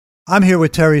I'm here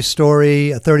with Terry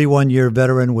Story, a 31-year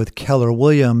veteran with Keller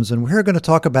Williams, and we're going to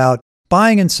talk about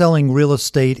buying and selling real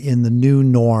estate in the new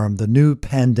norm, the new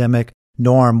pandemic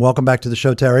norm. Welcome back to the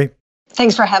show, Terry.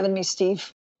 Thanks for having me,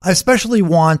 Steve. I especially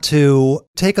want to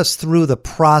take us through the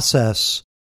process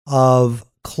of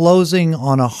closing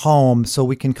on a home so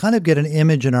we can kind of get an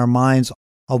image in our minds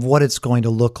of what it's going to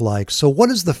look like. So what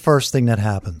is the first thing that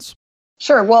happens?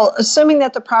 Sure. Well, assuming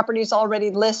that the property is already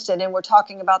listed and we're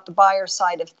talking about the buyer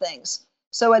side of things.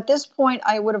 So at this point,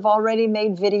 I would have already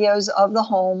made videos of the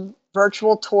home,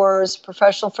 virtual tours,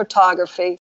 professional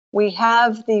photography. We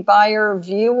have the buyer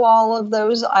view all of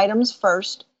those items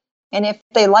first. And if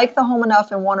they like the home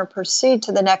enough and want to proceed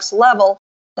to the next level,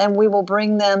 then we will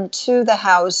bring them to the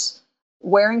house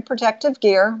wearing protective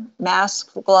gear,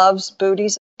 masks, gloves,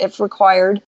 booties, if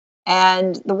required.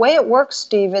 And the way it works,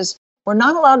 Steve, is we're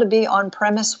not allowed to be on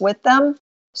premise with them.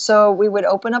 So we would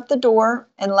open up the door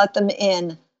and let them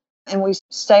in. And we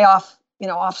stay off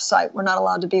site. We're not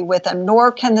allowed to be with them,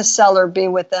 nor can the seller be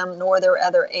with them, nor their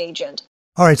other agent.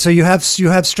 All right. So you have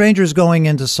strangers going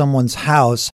into someone's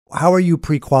house. How are you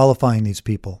pre-qualifying these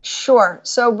people? Sure.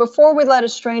 So before we let a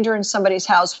stranger in somebody's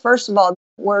house, first of all,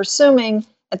 we're assuming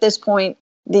at this point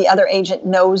the other agent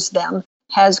knows them,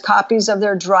 has copies of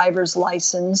their driver's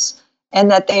license, and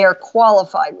that they are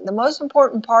qualified. The most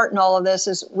important part in all of this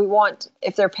is we want,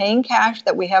 if they're paying cash,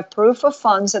 that we have proof of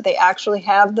funds, that they actually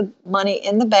have the money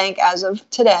in the bank as of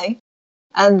today,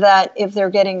 and that if they're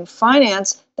getting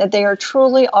finance, that they are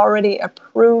truly already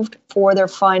approved for their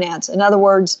finance. In other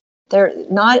words, they're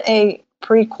not a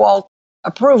pre-qual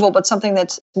approval, but something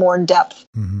that's more in depth.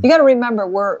 Mm-hmm. You got to remember,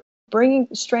 we're bringing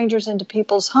strangers into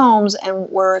people's homes and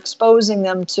we're exposing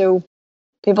them to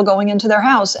people going into their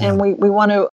house. Yeah. And we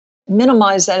want to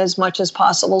minimize that as much as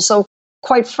possible. So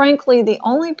quite frankly, the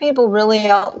only people really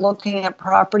out looking at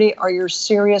property are your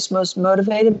serious, most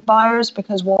motivated buyers,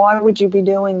 because why would you be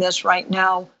doing this right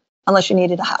now unless you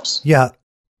needed a house? Yeah.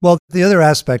 Well, the other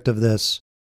aspect of this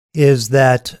is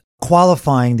that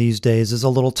qualifying these days is a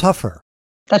little tougher.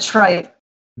 That's right.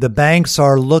 The banks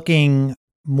are looking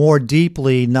more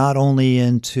deeply, not only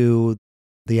into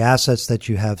the assets that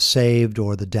you have saved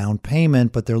or the down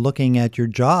payment, but they're looking at your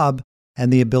job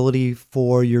and the ability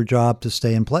for your job to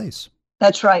stay in place.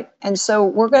 That's right. And so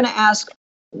we're going to ask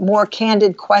more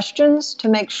candid questions to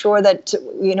make sure that,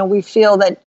 we feel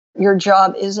that your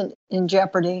job isn't in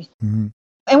jeopardy. Mm-hmm.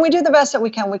 And we do the best that we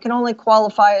can. We can only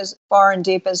qualify as far and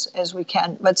deep as we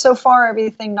can. But so far,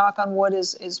 everything, knock on wood,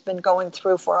 has been going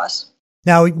through for us.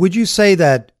 Now, would you say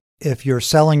that if you're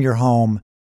selling your home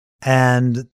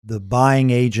and the buying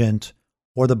agent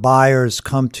or the buyers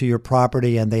come to your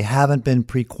property and they haven't been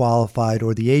pre-qualified,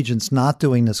 or the agent's not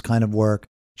doing this kind of work,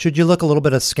 should you look a little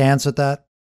bit askance at that?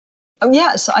 Oh,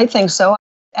 yes, I think so.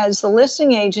 As the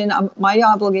listing agent, my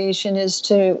obligation is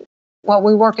to,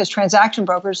 we work as transaction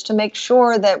brokers to make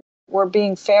sure that we're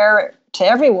being fair to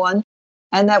everyone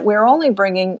and that we're only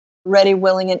bringing ready,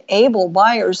 willing, and able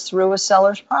buyers through a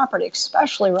seller's property,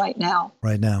 especially right now.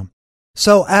 Right now.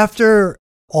 So after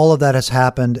all of that has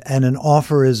happened and an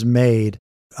offer is made,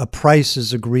 a price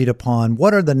is agreed upon,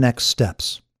 what are the next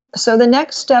steps? So the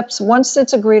next steps, once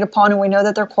it's agreed upon and we know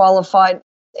that they're qualified,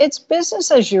 it's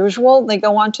business as usual. They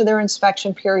go on to their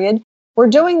inspection period. We're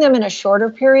doing them in a shorter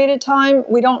period of time.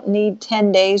 We don't need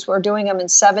 10 days. We're doing them in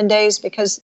 7 days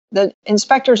because the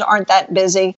inspectors aren't that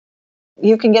busy.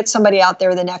 You can get somebody out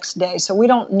there the next day. So we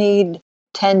don't need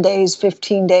 10 days,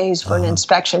 15 days for an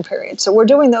inspection period. So we're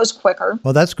doing those quicker.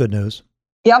 Well, that's good news.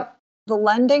 Yep. The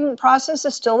lending process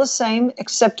is still the same,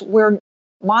 except we're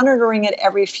monitoring it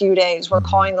every few days. We're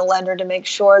calling the lender to make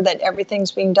sure that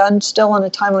everything's being done still in a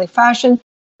timely fashion.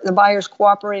 The buyer's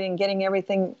cooperating, getting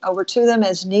everything over to them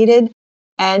as needed,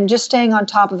 and just staying on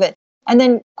top of it. And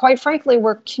then, quite frankly,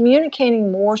 we're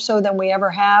communicating more so than we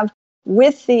ever have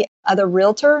with the other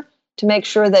realtor to make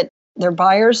sure that their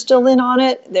buyer's still in on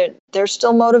it, that they're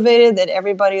still motivated, that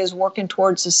everybody is working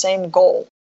towards the same goal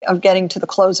of getting to the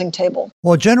closing table.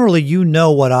 Well, generally, you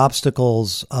know what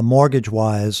obstacles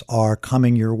mortgage-wise are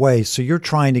coming your way, so you're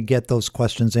trying to get those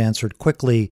questions answered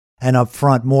quickly and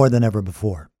upfront more than ever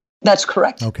before. That's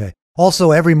correct. Okay.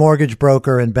 Also, every mortgage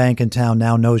broker and bank in town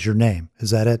now knows your name. Is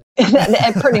that it?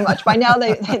 Pretty much. By now,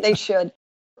 they should.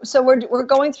 So we're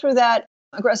going through that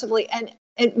aggressively, and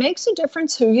it makes a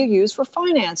difference who you use for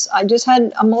finance. I just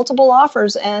had multiple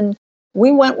offers, and we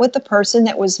went with the person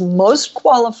that was most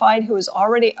qualified, who was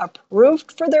already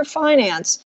approved for their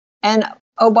finance. And,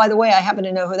 oh, by the way, I happen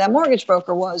to know who that mortgage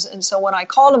broker was. And so when I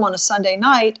called him on a Sunday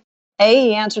night, A,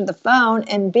 he answered the phone,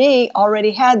 and B,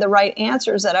 already had the right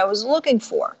answers that I was looking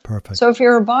for. Perfect. So if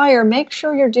you're a buyer, make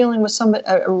sure you're dealing with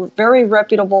a very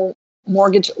reputable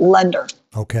mortgage lender.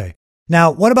 Okay.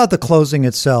 Now, what about the closing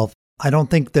itself? I don't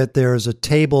think that there's a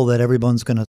table that everyone's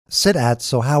going to sit at.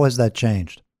 So how has that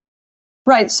changed?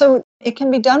 Right. So it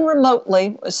can be done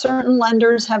remotely. Certain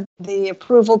lenders have the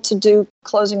approval to do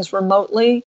closings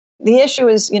remotely. The issue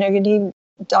is, you need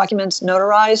documents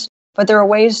notarized, but there are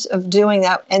ways of doing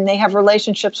that, and they have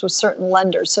relationships with certain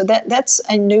lenders. So that's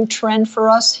a new trend for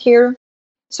us here.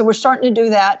 So we're starting to do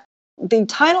that. The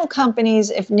title companies,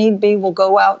 if need be, will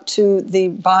go out to the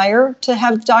buyer to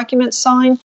have documents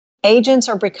signed. Agents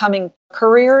are becoming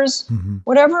couriers,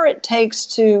 whatever it takes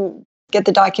to get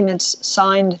the documents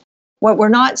signed. What we're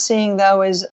not seeing, though,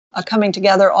 is a coming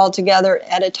together all together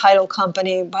at a title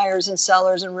company, buyers and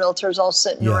sellers and realtors all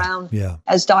sitting around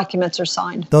as documents are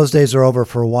signed. Those days are over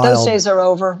for a while. Those days are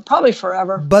over, probably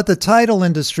forever. But the title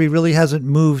industry really hasn't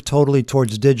moved totally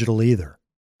towards digital either.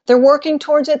 They're working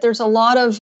towards it. There's a lot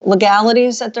of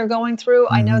legalities that they're going through.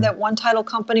 I know that one title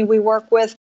company we work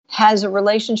with has a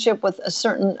relationship with a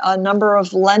certain number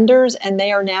of lenders, and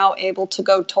they are now able to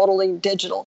go totally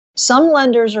digital. Some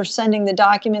lenders are sending the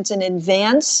documents in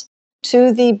advance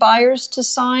to the buyers to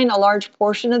sign a large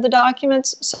portion of the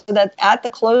documents so that at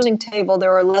the closing table,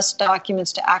 there are less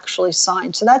documents to actually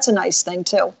sign. So that's a nice thing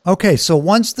too. Okay, so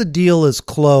once the deal is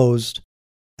closed,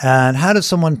 and how does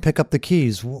someone pick up the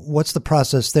keys? What's the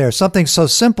process there? Something so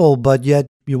simple, but yet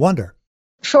you wonder.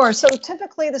 Sure. So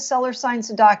typically the seller signs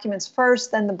the documents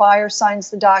first, then the buyer signs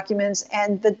the documents,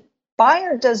 and the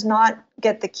buyer does not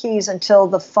get the keys until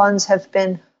the funds have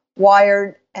been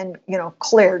wired and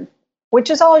cleared, which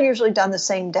is all usually done the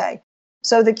same day.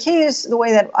 So the keys, the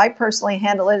way that I personally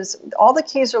handle it is all the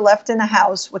keys are left in the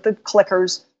house with the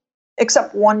clickers,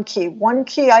 except one key. One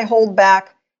key I hold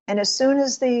back, and as soon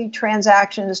as the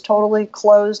transaction is totally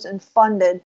closed and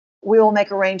funded, we will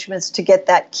make arrangements to get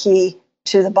that key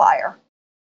to the buyer.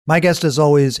 My guest, as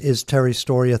always, is Terry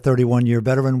Story, a 31-year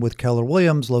veteran with Keller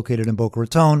Williams, located in Boca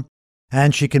Raton,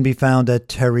 and she can be found at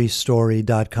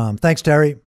terrystory.com. Thanks,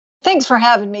 Terry. Thanks for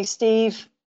having me, Steve.